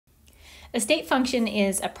A state function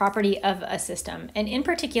is a property of a system, and in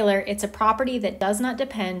particular, it's a property that does not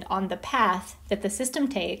depend on the path that the system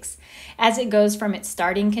takes as it goes from its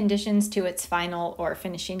starting conditions to its final or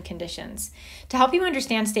finishing conditions. To help you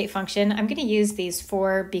understand state function, I'm going to use these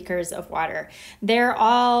 4 beakers of water. They're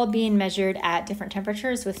all being measured at different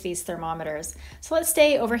temperatures with these thermometers. So let's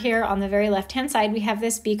stay over here on the very left-hand side. We have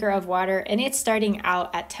this beaker of water, and it's starting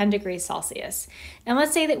out at 10 degrees Celsius. And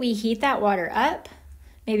let's say that we heat that water up.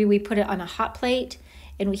 Maybe we put it on a hot plate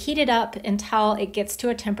and we heat it up until it gets to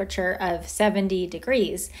a temperature of 70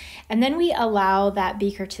 degrees. And then we allow that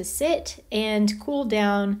beaker to sit and cool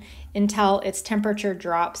down until its temperature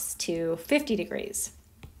drops to 50 degrees.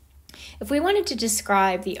 If we wanted to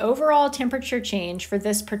describe the overall temperature change for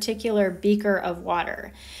this particular beaker of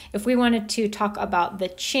water, if we wanted to talk about the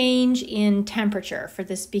change in temperature for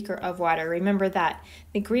this beaker of water, remember that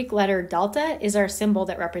the Greek letter delta is our symbol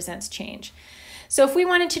that represents change. So if we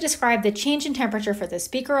wanted to describe the change in temperature for this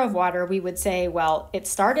beaker of water, we would say, well, it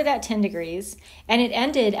started at 10 degrees and it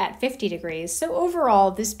ended at 50 degrees. So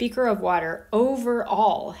overall, this beaker of water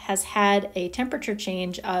overall has had a temperature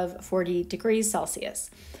change of 40 degrees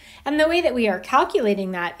Celsius. And the way that we are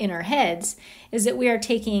calculating that in our heads is that we are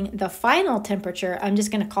taking the final temperature, I'm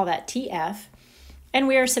just going to call that TF, and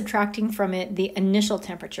we are subtracting from it the initial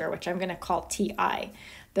temperature, which I'm going to call TI.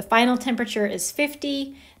 The final temperature is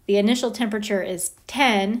 50, the initial temperature is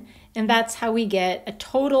 10, and that's how we get a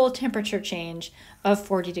total temperature change of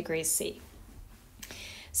 40 degrees C.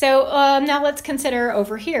 So now let's consider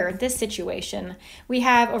over here, this situation. We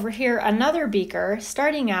have over here another beaker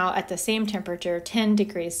starting out at the same temperature, 10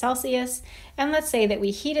 degrees Celsius, and let's say that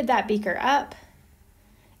we heated that beaker up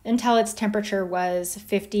until its temperature was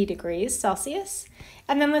 50 degrees Celsius.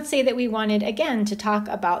 And then let's say that we wanted, again, to talk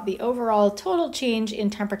about the overall total change in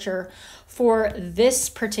temperature for this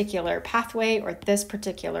particular pathway or this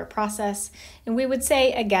particular process. And we would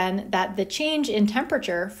say, again, that the change in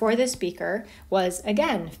temperature for this beaker was,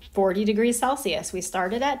 again, 40 degrees Celsius. We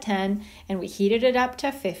started at 10 and we heated it up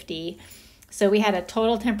to 50. So we had a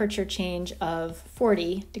total temperature change of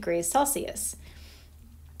 40 degrees Celsius.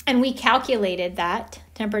 And we calculated that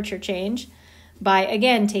temperature change by,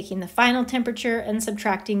 again, taking the final temperature and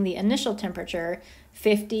subtracting the initial temperature,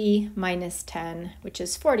 50 minus 10, which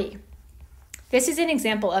is 40. This is an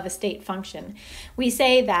example of a state function. We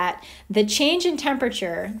say that the change in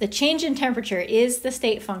temperature is the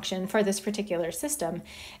state function for this particular system,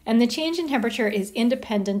 and the change in temperature is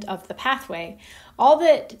independent of the pathway. All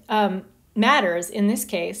that matters in this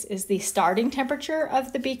case is the starting temperature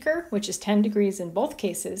of the beaker, which is 10 degrees in both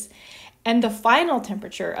cases, and the final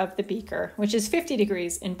temperature of the beaker, which is 50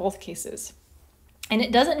 degrees in both cases. And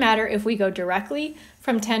it doesn't matter if we go directly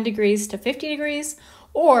from 10 degrees to 50 degrees,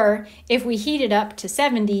 or if we heat it up to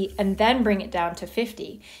 70 and then bring it down to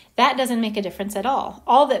 50. That doesn't make a difference at all.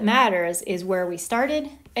 All that matters is where we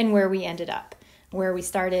started and where we ended up. Where we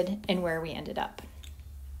started and where we ended up.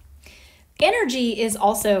 Energy is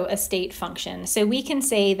also a state function. So we can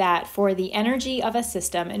say that for the energy of a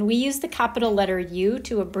system, and we use the capital letter U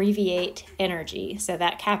to abbreviate energy. So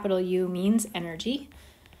that capital U means energy.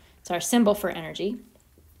 It's our symbol for energy.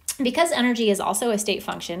 Because energy is also a state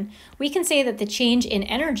function, we can say that the change in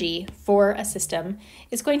energy for a system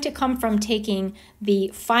is going to come from taking the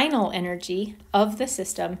final energy of the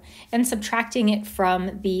system and subtracting it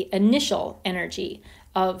from the initial energy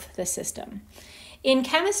of the system. In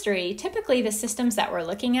chemistry, typically the systems that we're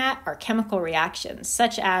looking at are chemical reactions,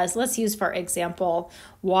 such as, let's use for example,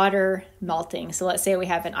 water melting. So let's say we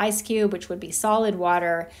have an ice cube, which would be solid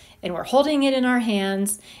water, and we're holding it in our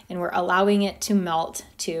hands and we're allowing it to melt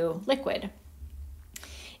to liquid.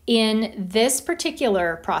 In this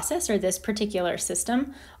particular process or this particular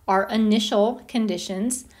system, our initial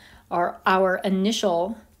conditions or our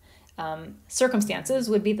initial circumstances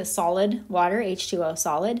would be the solid water, H2O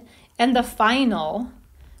solid, and the final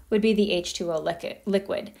would be the H2O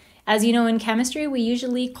liquid. As you know, in chemistry, we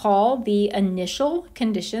usually call the initial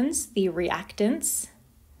conditions the reactants,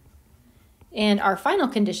 and our final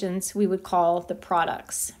conditions we would call the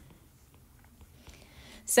products.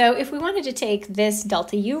 So if we wanted to take this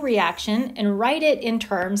delta U reaction and write it in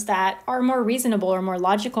terms that are more reasonable or more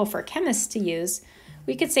logical for chemists to use,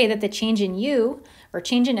 we could say that the change in U, or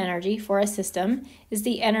change in energy for a system, is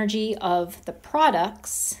the energy of the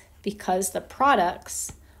products, because the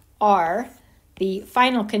products are the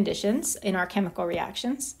final conditions in our chemical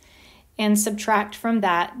reactions, and subtract from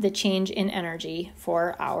that the change in energy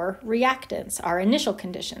for our reactants, our initial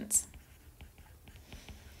conditions.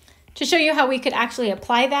 To show you how we could actually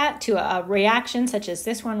apply that to a reaction such as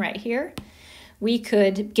this one right here, we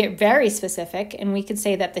could get very specific and we could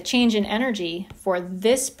say that the change in energy for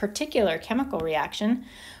this particular chemical reaction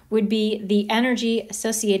would be the energy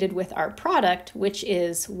associated with our product, which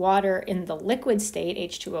is water in the liquid state,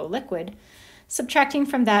 H2O liquid, subtracting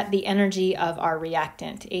from that the energy of our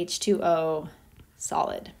reactant, H2O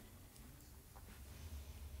solid.